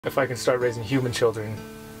If I can start raising human children,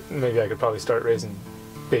 maybe I could probably start raising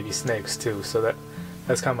baby snakes too. So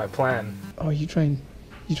that's kind of my plan. Oh, you want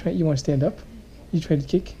to stand up? You trying to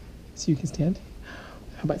kick so you can stand?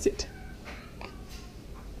 How about sit?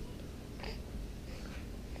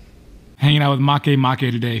 Hanging out with Make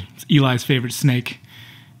today. It's Eli's favorite snake.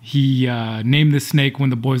 He named this snake when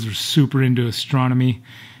the boys were super into astronomy.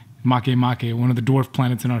 Make, one of the dwarf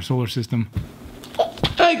planets in our solar system.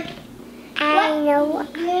 Hey! I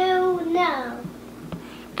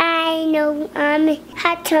know,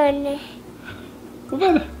 hot sun. What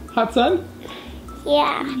about hot sun?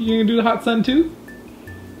 Yeah. You gonna do the hot sun too?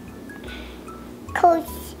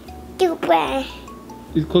 Close to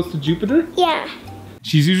Is close to Jupiter? Yeah.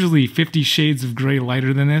 She's usually 50 shades of gray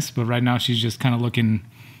lighter than this, but right now she's just kind of looking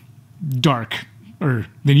darker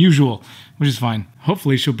than usual, which is fine.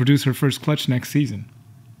 Hopefully she'll produce her first clutch next season.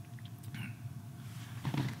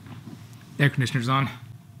 Air conditioner's on.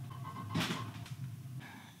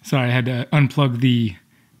 Sorry, I had to unplug the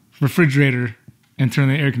refrigerator and turn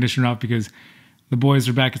the air conditioner off because the boys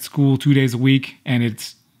are back at school 2 days a week and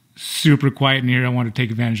it's super quiet in here. I want to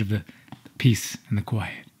take advantage of the peace and the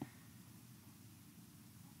quiet.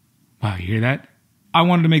 Wow, you hear that? I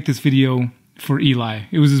wanted to make this video for Eli.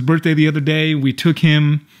 It was his birthday the other day. We took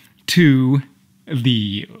him to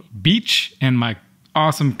the beach and my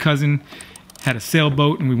awesome cousin had a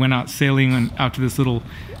sailboat and we went out sailing out to this little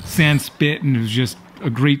sand spit and it was just a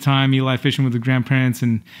great time. Eli fishing with the grandparents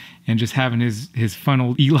and just having his fun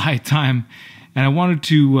old Eli time. And I wanted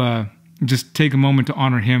to just take a moment to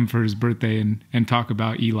honor him for his birthday and talk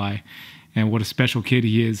about Eli and what a special kid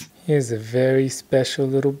he is. He is a very special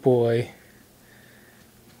little boy.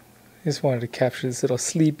 Just wanted to capture this little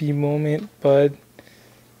sleepy moment, bud.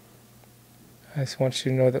 I just want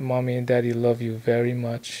you to know that Mommy and Daddy love you very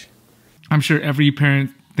much. I'm sure every parent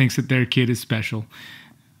thinks that their kid is special.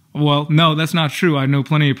 Well, no, that's not true. I know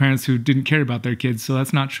plenty of parents who didn't care about their kids, so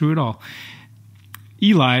that's not true at all.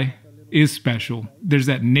 Eli is special. There's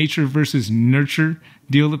that nature versus nurture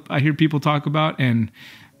deal that I hear people talk about, and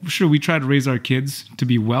sure, we try to raise our kids to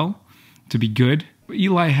be well, to be good. But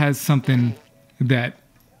Eli has something that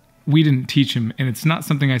we didn't teach him, and it's not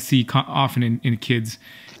something I see often in kids.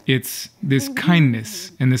 It's this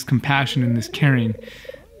kindness and this compassion and this caring.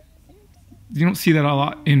 You don't see that a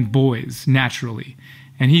lot in boys naturally.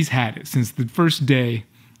 And he's had it since the first day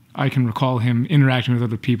I can recall him interacting with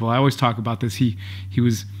other people. I always talk about this. He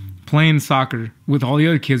was playing soccer with all the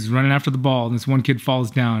other kids running after the ball, and this one kid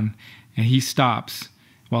falls down, and he stops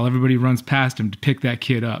while everybody runs past him to pick that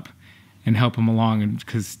kid up and help him along, and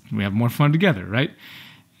because we have more fun together, right?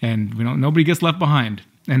 And nobody gets left behind.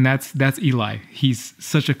 And that's Eli. He's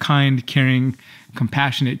such a kind, caring,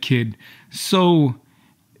 compassionate kid. So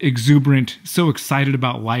exuberant, so excited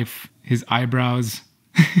about life. His eyebrows,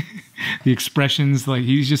 the expressions, like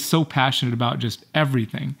he's just so passionate about just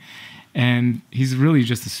everything. And he's really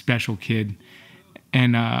just a special kid.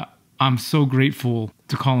 And I'm so grateful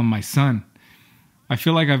to call him my son. I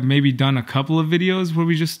feel like I've maybe done a couple of videos where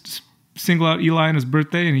we just single out Eli on his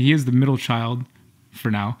birthday, and he is the middle child for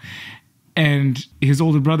now. And his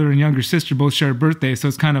older brother and younger sister both share a birthday, so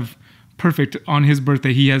it's kind of perfect. On his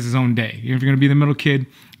birthday, he has his own day. If you're going to be the middle kid,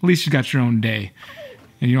 at least you got your own day.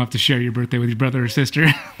 And you don't have to share your birthday with your brother or sister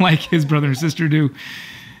like his brother and sister do.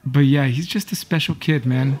 But yeah, he's just a special kid,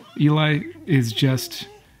 man. Eli is just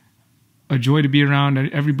a joy to be around.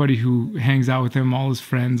 Everybody who hangs out with him, all his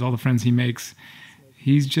friends, all the friends he makes,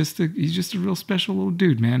 he's just a real special little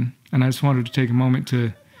dude, man. And I just wanted to take a moment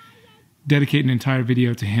to dedicate an entire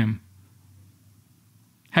video to him.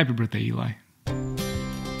 Happy birthday, Eli.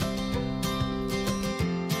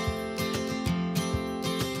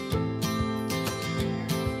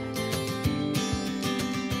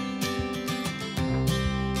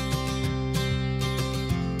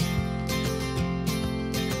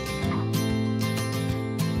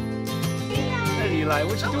 Hey, Eli,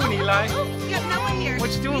 what you doing, Eli? Oh, we got no one here.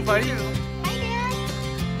 What you doing, buddy? Hi, Dad.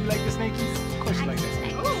 You like the snakies? Of course you like the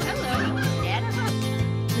snake. Oh,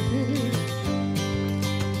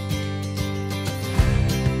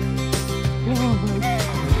 hello, Dad.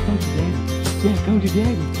 Come to Daddy. Yeah, come to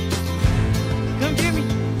Daddy. Come get me.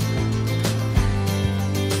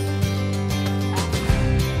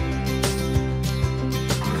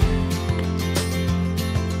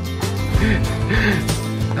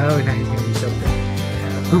 Oh, now he's gonna be so big.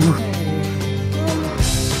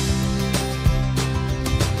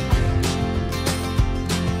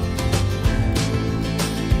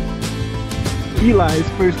 Eli's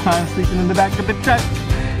first time sleeping in the back of the truck.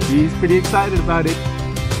 He's pretty excited about it.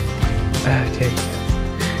 There he is.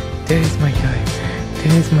 There's my guy.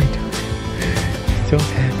 There's my guy. Don't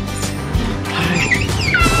have this.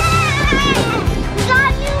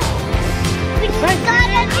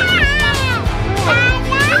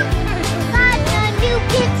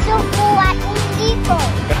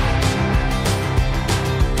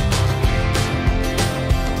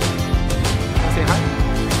 Say hi.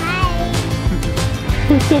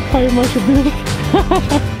 What's up, hi, Marshall Bill?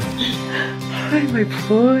 Hi, my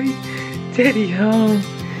boy. Daddy home.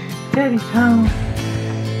 Daddy home.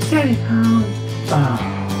 Daddy home. Oh,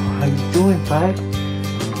 how you doing, bud?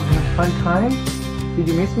 Having a fun time? Did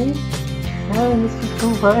you miss me? Yeah, I miss you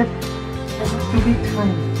too, bud. I miss you big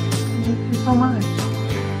time. I miss you so much. I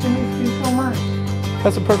miss you so much.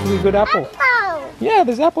 That's a perfectly good apple. Apple. Yeah,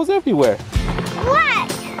 there's apples everywhere.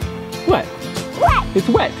 What? What? What? It's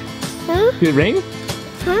wet. Huh? Did it rain?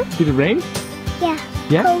 Huh? Did it rain? Yeah.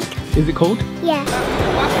 Yeah? Cold. Is it cold? Yeah.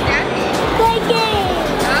 What's Daddy? Thank you.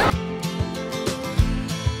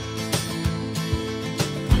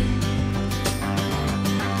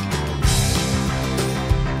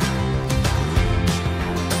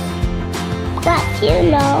 But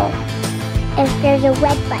you know if there's a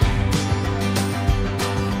wet button.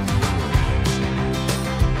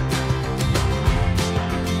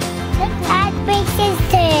 That big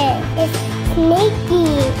sister is snaky.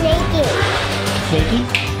 Snaky. Snaky?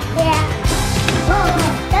 Yeah. Oh,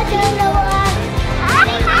 that's another one.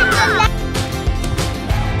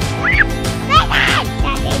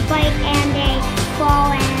 That they bite and they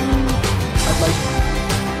fall and... I'd like...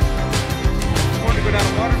 I want to go down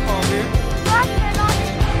a waterfall, dude.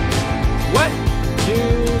 What? You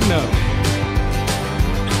know.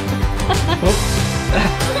 Oh.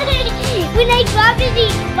 When I dropped it, he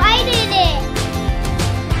bited it.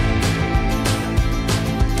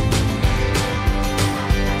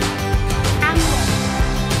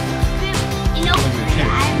 You know,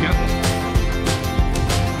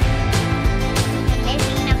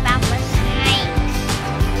 thinking about the snakes.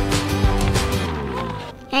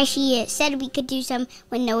 And she said we could do some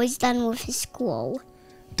when Noah's done with his school.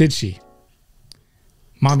 Did she?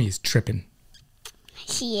 Mommy is tripping.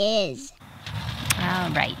 She is.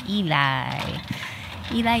 All right, Eli.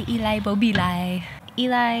 Eli, Bobilai.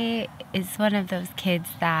 Eli is one of those kids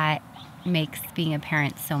that makes being a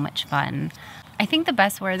parent so much fun. I think the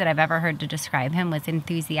best word that I've ever heard to describe him was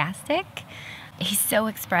enthusiastic. He's so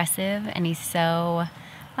expressive and he's so,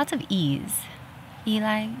 lots of ease.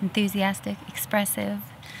 Eli, enthusiastic, expressive.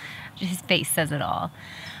 His face says it all.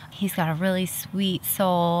 He's got a really sweet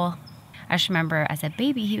soul. I just remember as a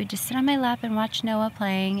baby, he would just sit on my lap and watch Noah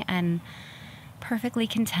playing and perfectly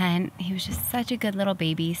content. He was just such a good little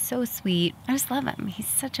baby, so sweet. I just love him. He's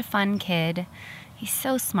such a fun kid. He's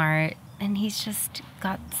so smart, and he's just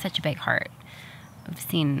got such a big heart. I've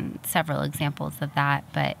seen several examples of that,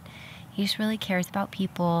 but he just really cares about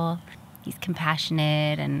people. He's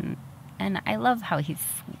compassionate, and I love how he's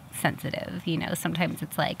sensitive. You know, sometimes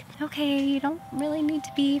it's like, okay, you don't really need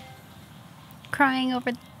to be crying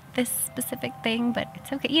over this specific thing, but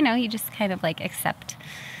it's okay. You know, you just kind of like accept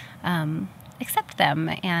them,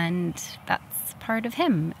 and that's part of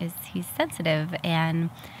him, is he's sensitive and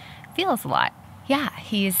feels a lot. Yeah,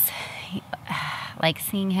 like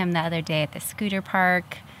seeing him the other day at the scooter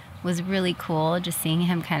park was really cool, just seeing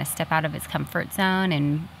him kind of step out of his comfort zone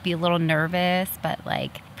and be a little nervous, but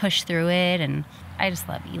like push through it. And I just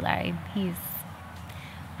love Eli. He's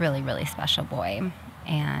really, really special boy,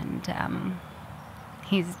 and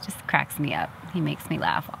he just cracks me up. He makes me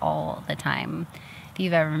laugh all the time. If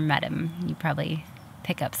you've ever met him, you probably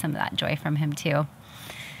pick up some of that joy from him too.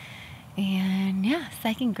 And yeah,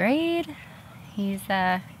 second grade, he's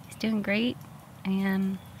doing great,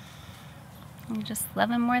 and I just love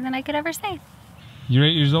him more than I could ever say. You're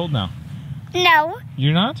 8 years old now. No.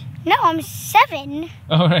 You're not? No, I'm 7.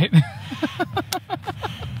 All right.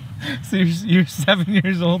 So you're 7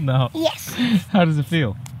 years old now. Yes. How does it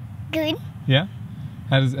feel? Good. Yeah?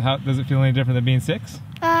 How does it feel any different than being 6?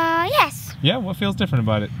 Yes. Yeah, what feels different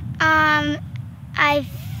about it? I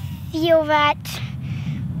feel that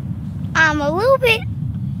I'm a little bit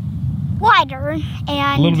wider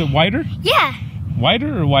and... A little bit wider? Yeah.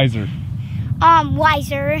 Wider or wiser?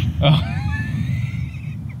 Wiser. Oh.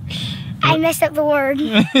 I messed up the word.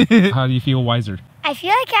 How do you feel wiser? I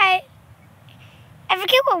feel like I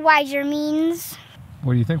forget what wiser means.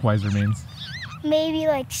 What do you think wiser means? Maybe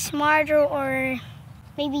like smarter, or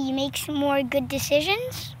maybe you make some more good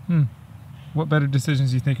decisions. What better decisions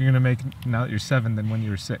do you think you're going to make now that you're 7 than when you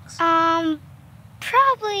were 6?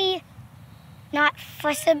 Probably not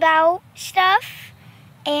fuss about stuff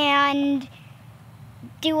and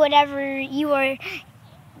do whatever you or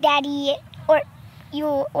daddy or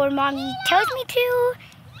you or mommy tells me to,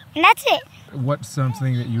 and that's it. what's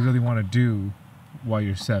something that you really want to do while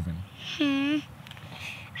you're 7?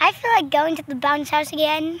 I feel like going to the bounce house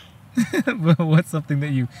again. What's something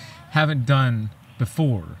that you haven't done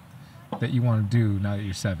before that you want to do now that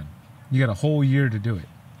you're 7? You got a whole year to do it.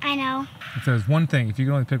 I know. If there's one thing, if you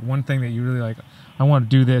could only pick one thing that you really like, I want to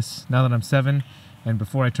do this now that I'm 7, and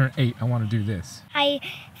before I turn 8, I want to do this. I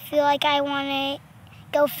feel like I want to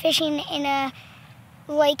go fishing in a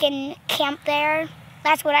lake and camp there.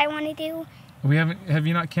 That's what I want to do. Have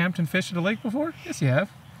you not camped and fished at a lake before? Yes, you have.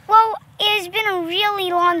 Well, it's been a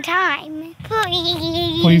really long time.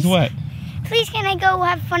 Please. Please what? Please can I go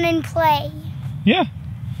have fun and play? Yeah.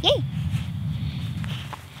 Yay.